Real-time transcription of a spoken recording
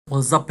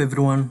What's up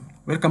everyone,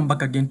 welcome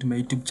back again to my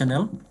YouTube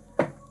channel,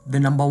 the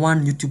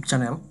 #1 YouTube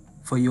channel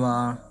for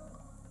your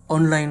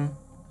online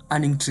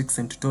earning tricks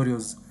and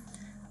tutorials.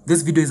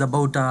 This video is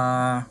about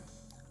a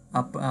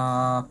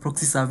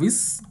proxy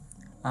service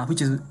which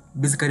is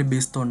basically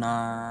based on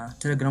a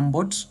Telegram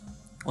bot.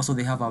 Also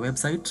they have a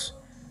website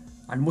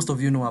and most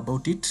of you know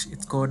about it.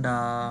 It's called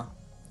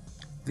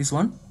this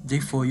one,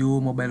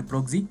 J4U Mobile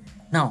Proxy.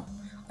 Now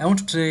I want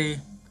to try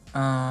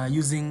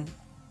using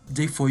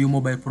J4U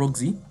Mobile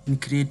Proxy in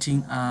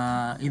creating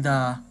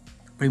either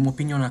Prime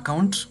Opinion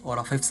account or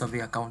a 5 survey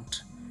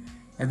account.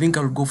 I think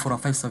I'll go for a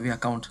 5 survey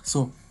account.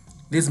 So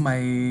this is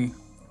my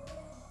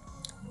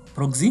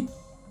proxy,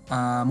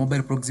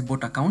 mobile proxy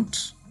bot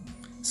account.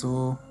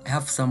 So I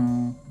have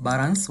some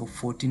balance of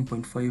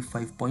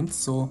 14.55 points.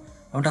 So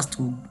I want us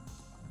to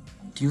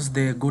use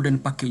the golden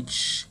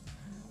package.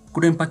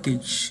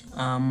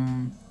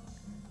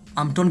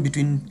 I'm torn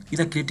between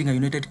either creating a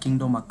United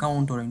Kingdom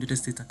account or a United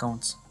States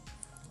account.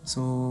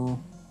 So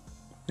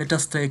let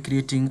us try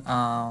creating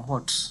a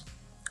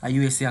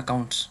USA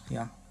account.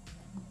 Yeah,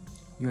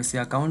 USA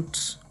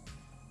account.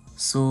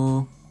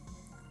 So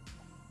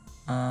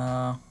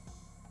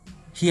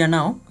here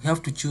now you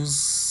have to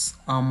choose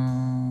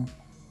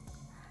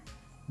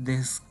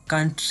this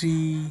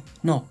country.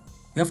 No,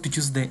 you have to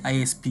choose the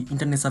ISP,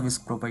 internet service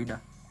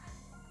provider.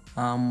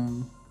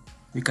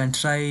 We can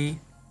try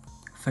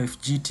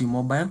 5G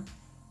T-Mobile.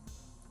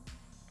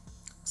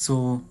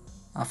 So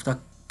after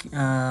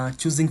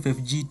choosing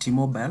 5G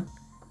T-Mobile,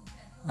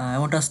 I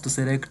want us to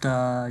select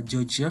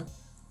Georgia.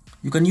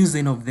 You can use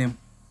any of them,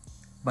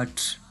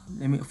 but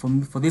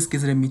for this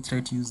case, let me try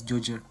to use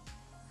Georgia.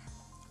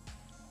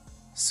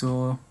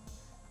 So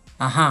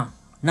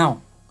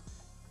now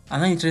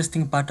another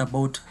interesting part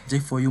about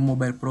J4U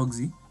Mobile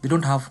Proxy, they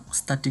don't have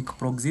static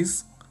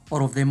proxies.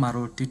 All of them are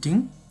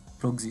rotating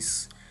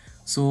proxies.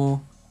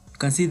 So you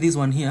can see this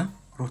one here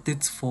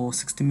rotates for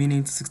 60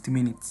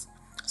 minutes.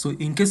 So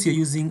in case you're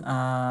using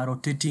a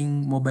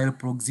rotating mobile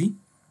proxy,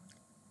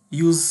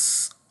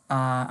 use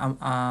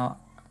the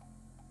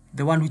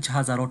one which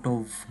has a lot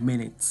of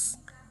minutes,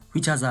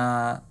 which has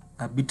a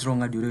bit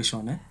longer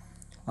duration.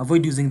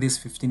 Avoid using this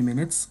 15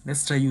 minutes.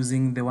 Let's try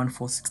using the one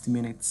for 60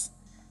 minutes.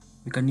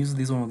 We can use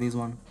this one or this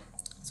one.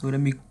 So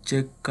let me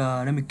check,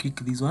 let me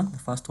click this one, the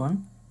first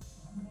one.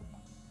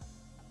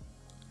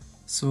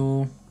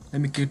 So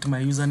let me create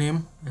my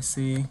username. Let's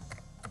say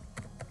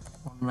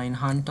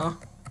OnlineEarnHunter.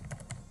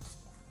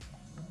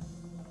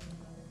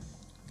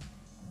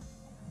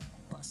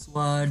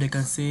 Password, I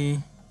can say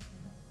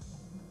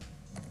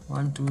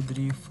 1 2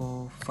 3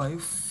 4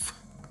 5.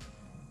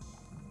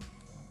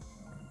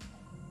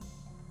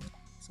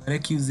 So I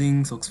like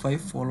using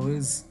SOX5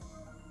 always.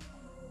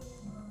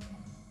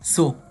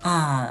 So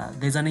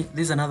there's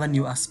another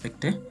new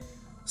aspect.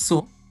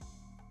 So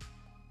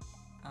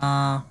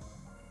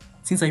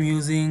since I'm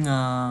using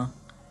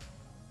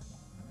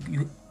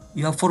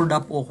you have followed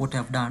up all what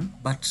I've done,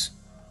 but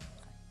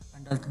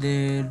at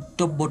the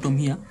top bottom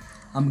here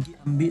I'm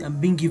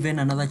being given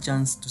another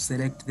chance to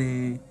select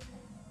the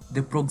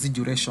proxy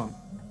duration.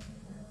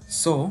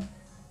 So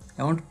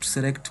I want to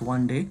select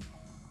 1 day.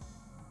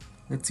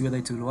 Let's see whether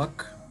it will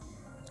work.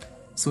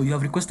 So you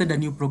have requested a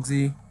new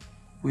proxy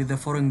with the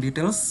following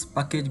details: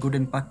 package,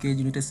 golden package,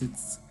 United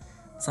States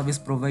service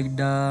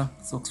provider,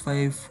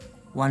 SOX5,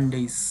 1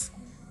 days.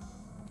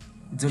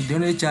 They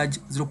only charge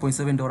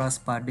 $0.7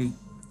 per day.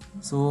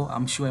 So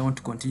I'm sure I want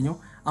to continue.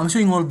 I'm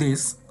showing all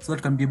this so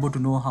that I can be able to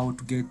know how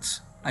to get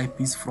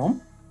IPs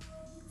from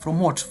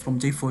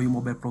J4U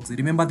Mobile Proxy.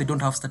 Remember, they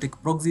don't have static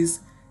proxies,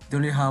 they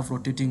only have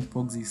rotating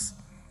proxies.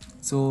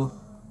 So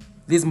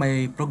this is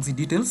my proxy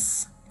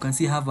details. You can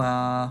see I have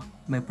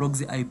my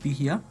proxy IP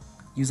here,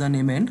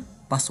 username and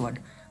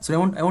password. So I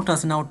want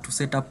us now to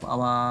set up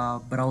our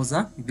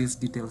browser with these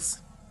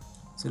details.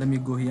 So let me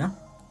go here,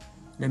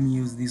 let me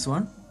use this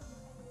one.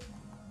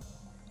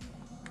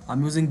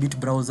 I'm using Bit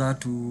browser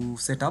to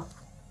set up.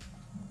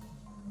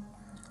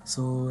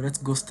 So let's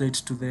go straight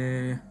to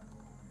the,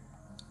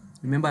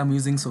 remember I'm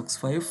using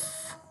SOX5.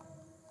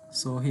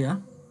 So here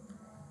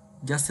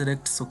just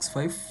select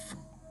SOX5,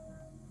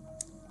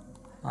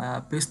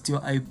 paste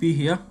your IP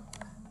here,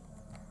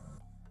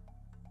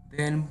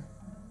 then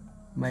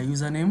my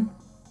username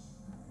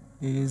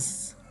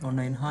is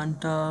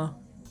OnlineEarnHunter.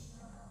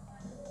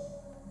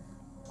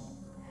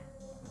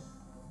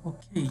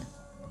 Okay,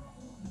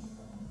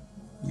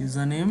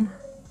 username,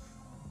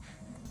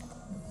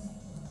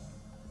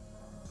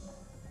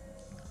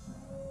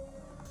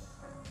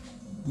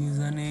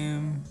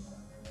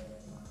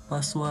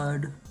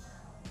 password.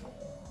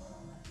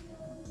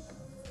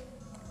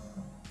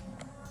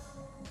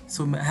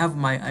 So I have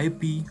my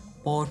IP,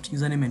 port,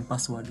 username and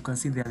password. You can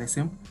see they are the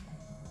same.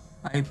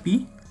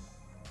 IP,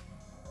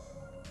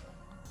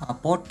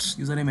 port,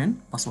 username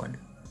and password.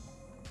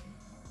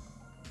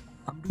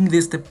 I'm doing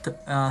this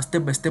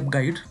step-by-step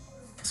guide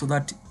so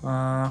that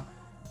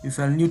if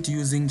you are new to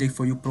using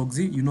J4U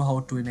Proxy, you know how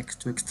to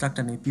extract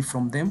an IP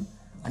from them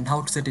and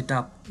how to set it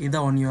up either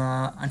on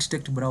your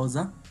anti-detect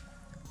browser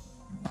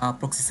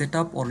proxy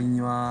setup or in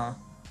your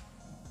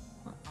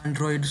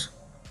Android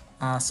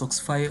SOX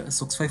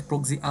 5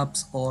 proxy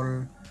apps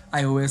or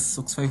iOS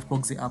SOX 5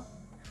 proxy app.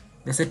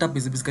 The setup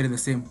is basically the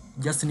same.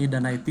 Just need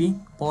an IP,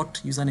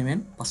 port, username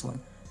and password.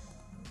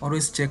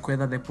 Always check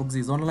whether the proxy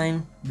is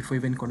online before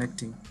even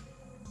connecting.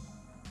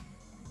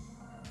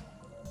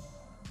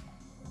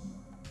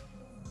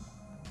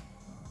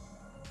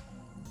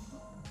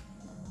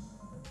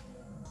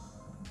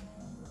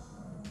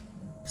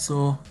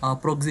 So our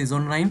proxy is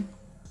online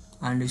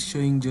and it's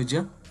showing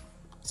Georgia,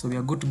 so we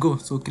are good to go.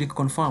 So click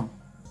confirm.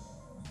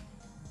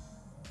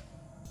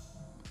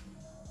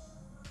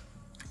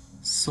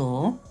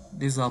 So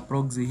this is our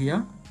proxy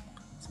here,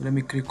 so let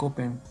me click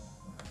open.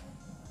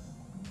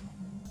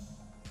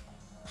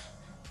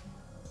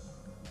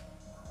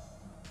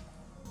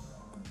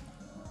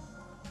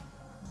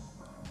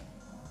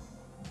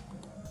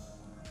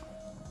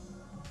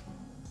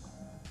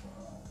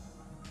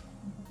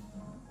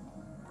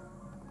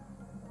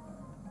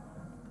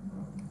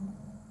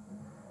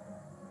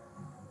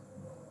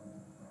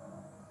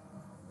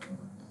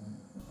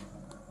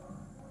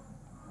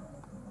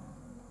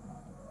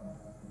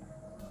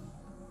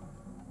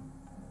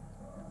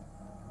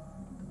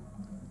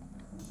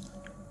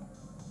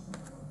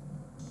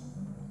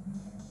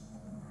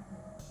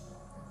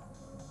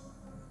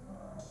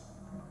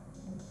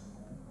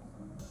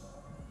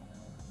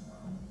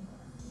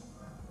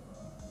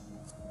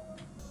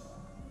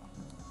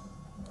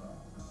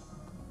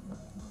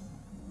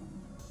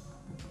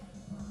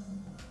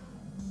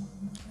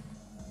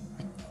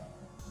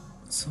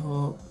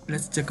 So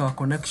let's check our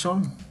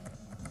connection.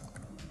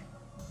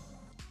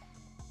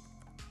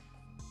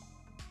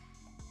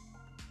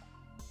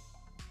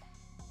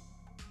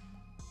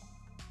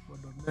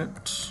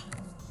 .net.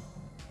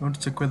 We want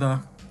to check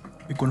whether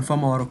we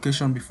confirm our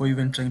location before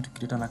even trying to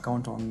create an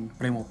account on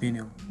Prime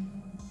Opinion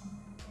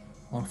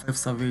or 5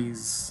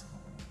 surveys.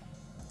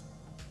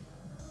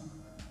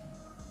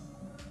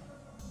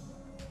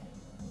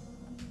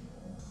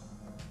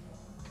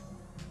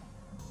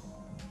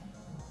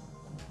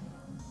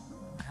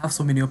 I have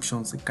so many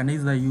options. I can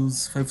either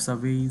use 5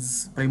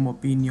 surveys, Prime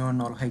Opinion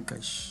or High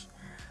Cash.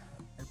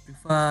 I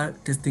prefer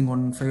testing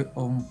on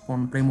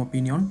Prime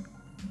Opinion.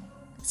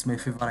 It's my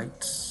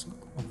favorite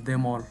of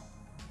them all.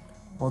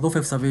 Although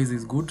 5 surveys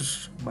is good,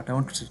 but I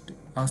want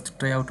us to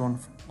try out on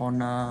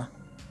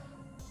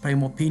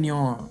Prime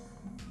Opinion.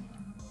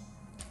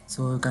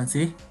 So you can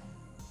see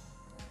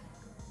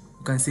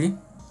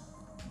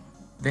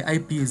the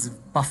IP is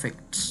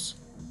perfect.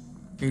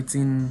 It's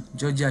in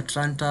Georgia,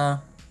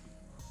 Atlanta.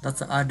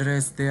 That's the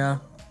address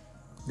there,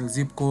 the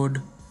zip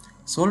code.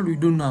 So all we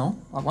do now,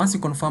 once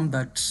you confirm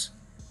that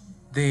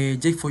the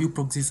J4U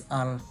proxies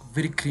are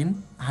very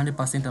clean,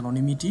 100%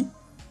 anonymity,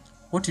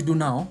 what you do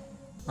now,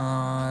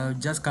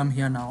 just come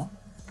here now,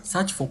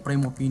 search for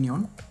Prime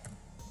Opinion,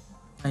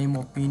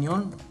 but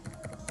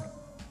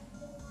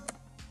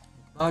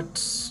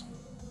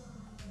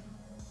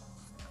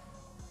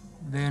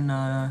then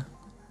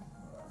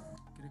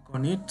click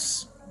on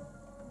it.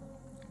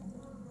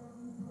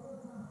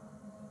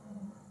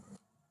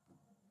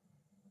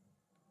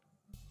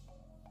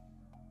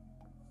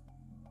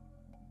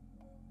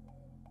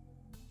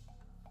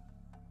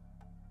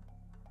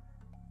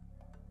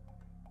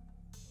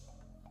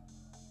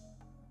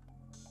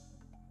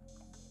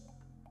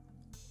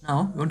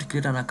 Now we want to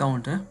create an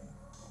account,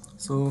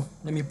 so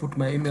let me put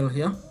my email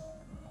here.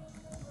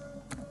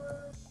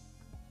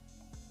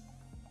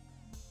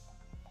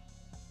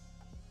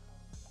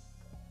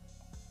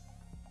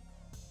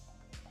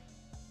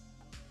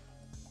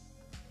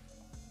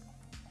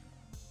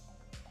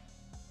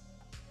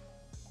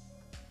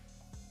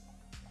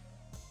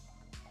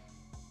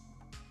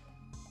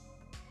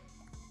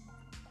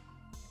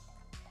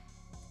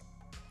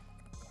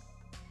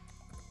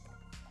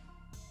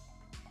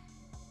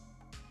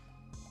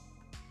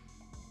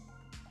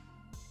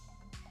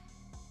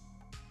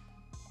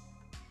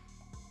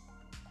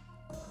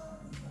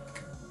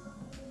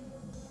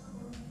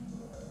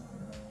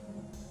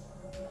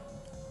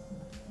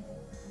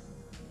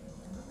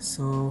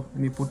 So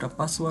let me put a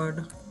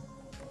password.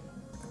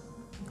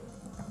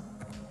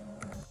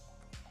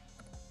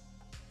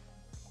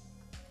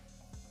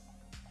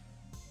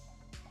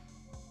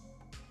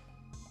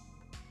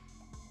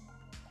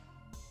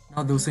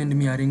 Now they'll send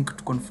me a link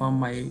to confirm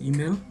my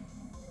email.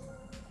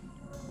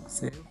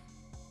 Save.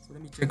 So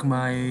let me check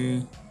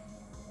I'm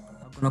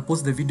gonna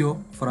pause the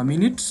video for a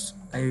minute.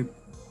 I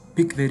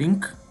pick the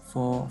link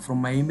from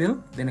my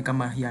email, then I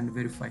come here and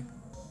verify.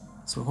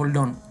 So hold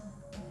on.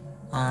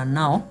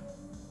 Now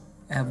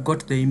I have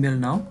got the email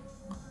now.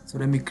 So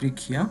let me click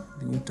here,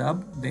 the new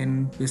tab,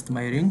 then paste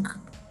my link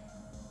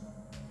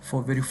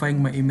for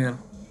verifying my email.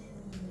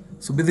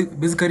 So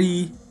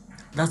basically,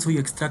 that's how you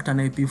extract an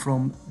IP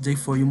from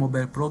J4U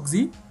Mobile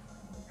Proxy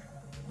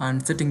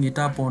and setting it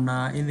up on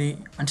any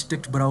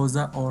anti-detect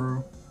browser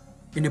or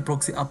any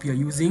proxy app you're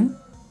using.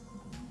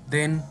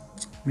 Then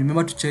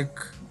remember to check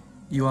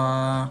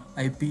your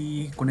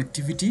IP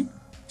connectivity,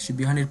 should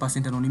be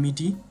 100%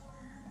 anonymity.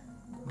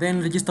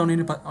 Then register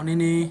on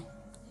any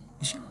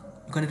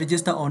you You can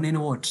register on any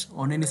what?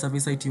 On any survey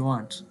site you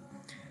want.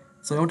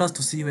 So I want us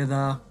to see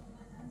whether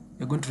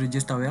you're going to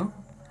register well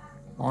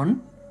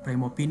on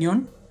Prime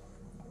Opinion,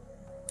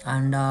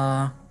 and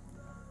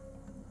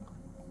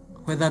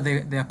whether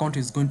the account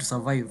is going to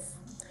survive.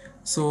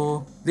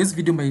 So this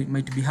video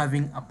might be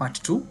having a part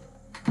 2,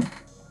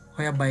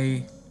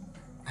 whereby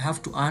I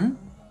have to earn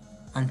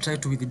and try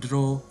to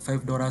withdraw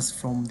 $5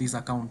 from this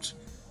account,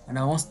 and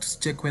I want to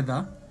check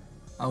whether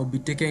I will be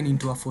taken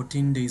into a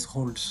 14 days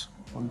hold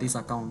on this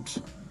account.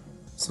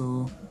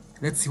 So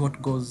let's see how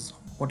it goes.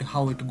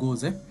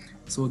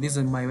 So this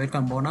is my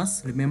welcome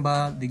bonus.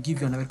 Remember, they give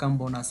you a welcome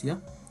bonus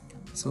here.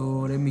 So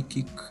let me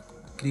click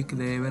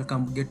the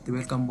welcome, get the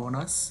welcome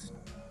bonus.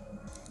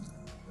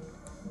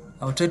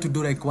 I'll try to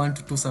do like 1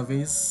 to 2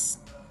 surveys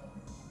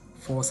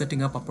for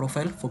setting up a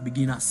profile for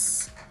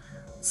beginners.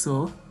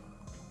 So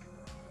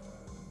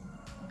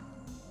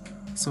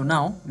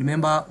now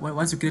remember,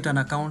 once you create an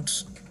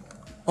account,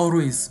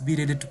 always be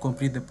ready to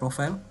complete the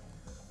profile.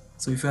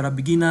 So if you are a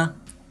beginner,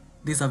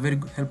 this is a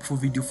very helpful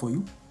video for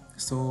you.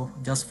 So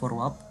just follow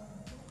up.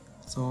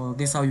 So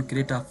this is how you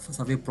create a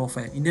survey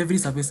profile. In every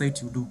survey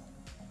site you do,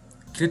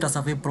 create a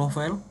survey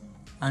profile,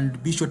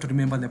 and be sure to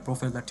remember the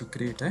profile that you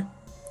create.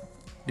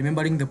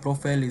 Remembering the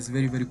profile is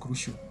very, very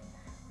crucial.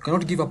 You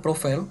cannot give a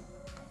profile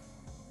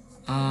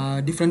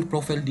different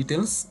profile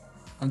details,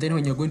 and then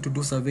when you're going to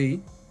do survey,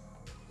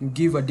 you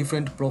give a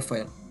different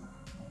profile.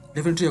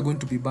 Definitely you're going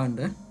to be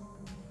banned.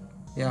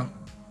 Yeah,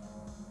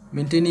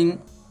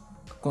 maintaining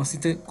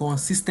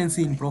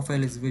consistency in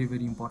profile is very,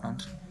 very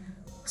important.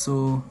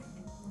 So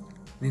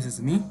this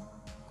is me.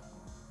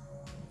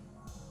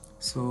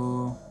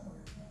 So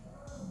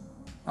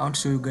I want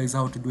to show you guys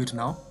how to do it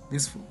now.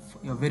 This is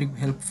very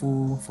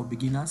helpful for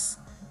beginners.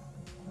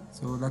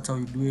 So that's how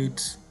you do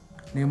it.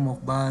 Name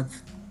of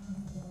birth,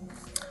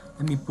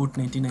 let me put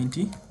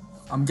 1990.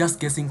 I'm just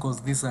guessing because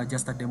these are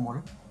just a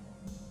demo.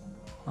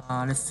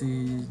 Let's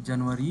say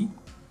January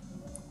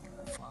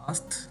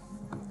 1st.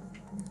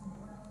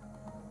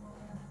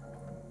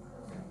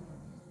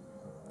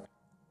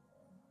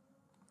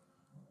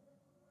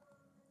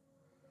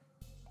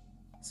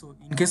 So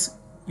in case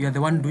you are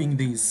the one doing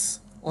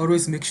this,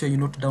 always make sure you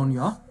note down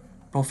your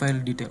profile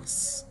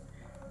details.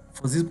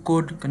 For zip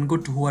code, you can go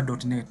to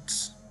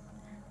whoa.net.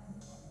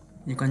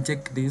 You can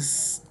check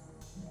this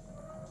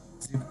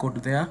zip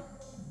code there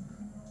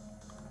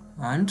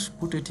and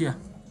put it here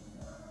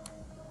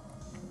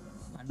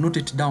and note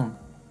it down.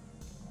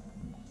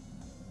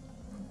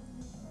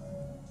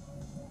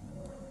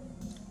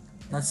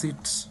 That's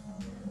it.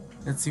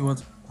 Let's see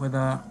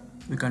whether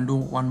we can do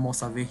one more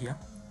survey here.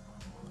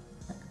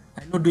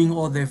 I'm not doing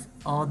all the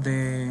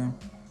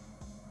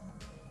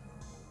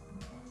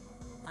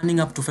earning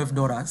up to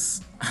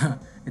 $5.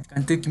 It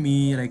can take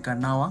me like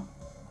an hour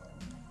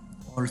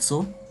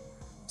also.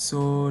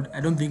 So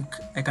I don't think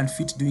I can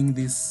fit doing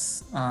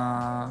this.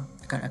 I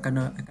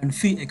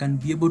can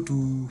be able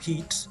to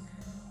hit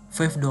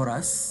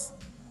 $5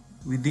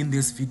 within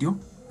this video,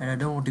 and I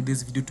don't want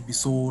this video to be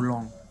so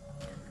long.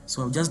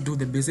 So I'll just do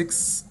the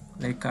basics,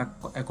 like I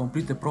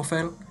complete the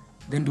profile,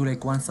 then do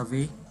like one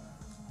survey,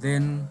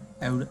 then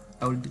I would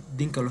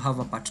think I'll have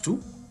a part 2,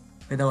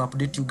 whether I'll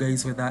update you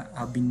guys whether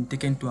I've been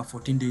taken to a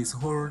 14 days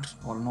hold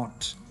or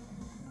not,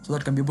 so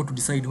that I can be able to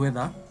decide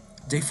whether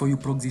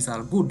J4U proxies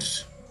are good.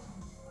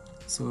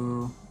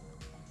 So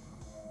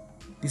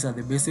these are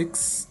the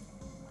basics.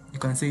 You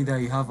can say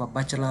that you have a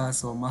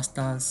bachelor's or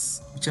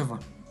master's, whichever.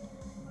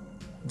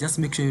 Just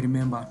make sure you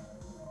remember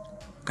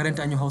current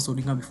annual household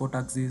income before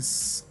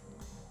taxes.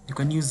 You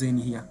can use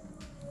any here,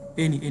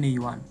 any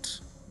you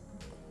want.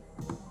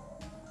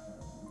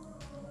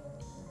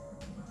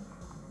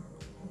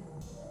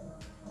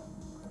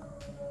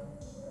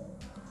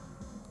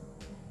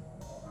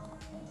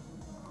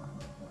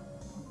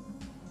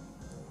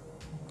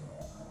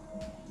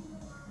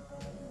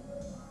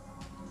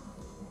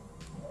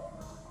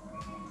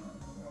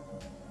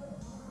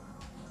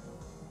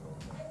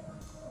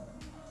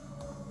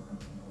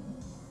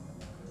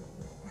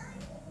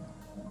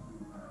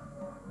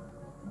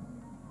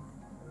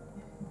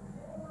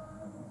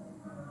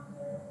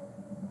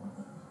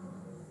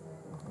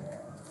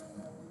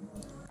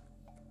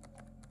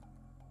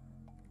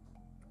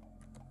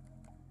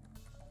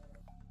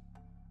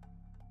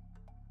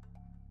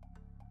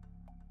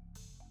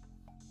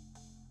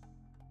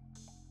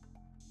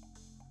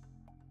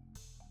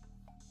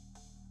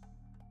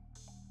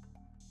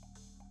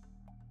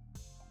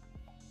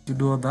 To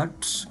do all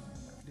that,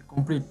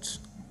 complete.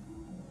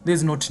 This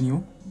is not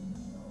new,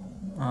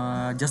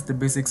 just the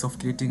basics of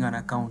creating an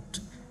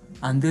account,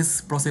 and this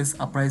process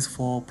applies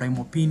for Prime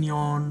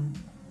Opinion,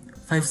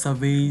 5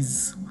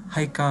 surveys,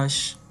 High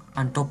Cash,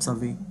 and Top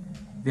Survey.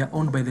 They are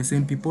owned by the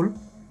same people,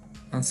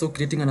 and so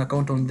creating an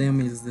account on them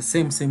is the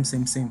same.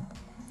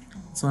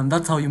 So, and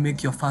that's how you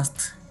make your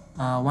first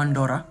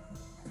 $1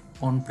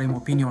 on Prime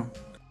Opinion.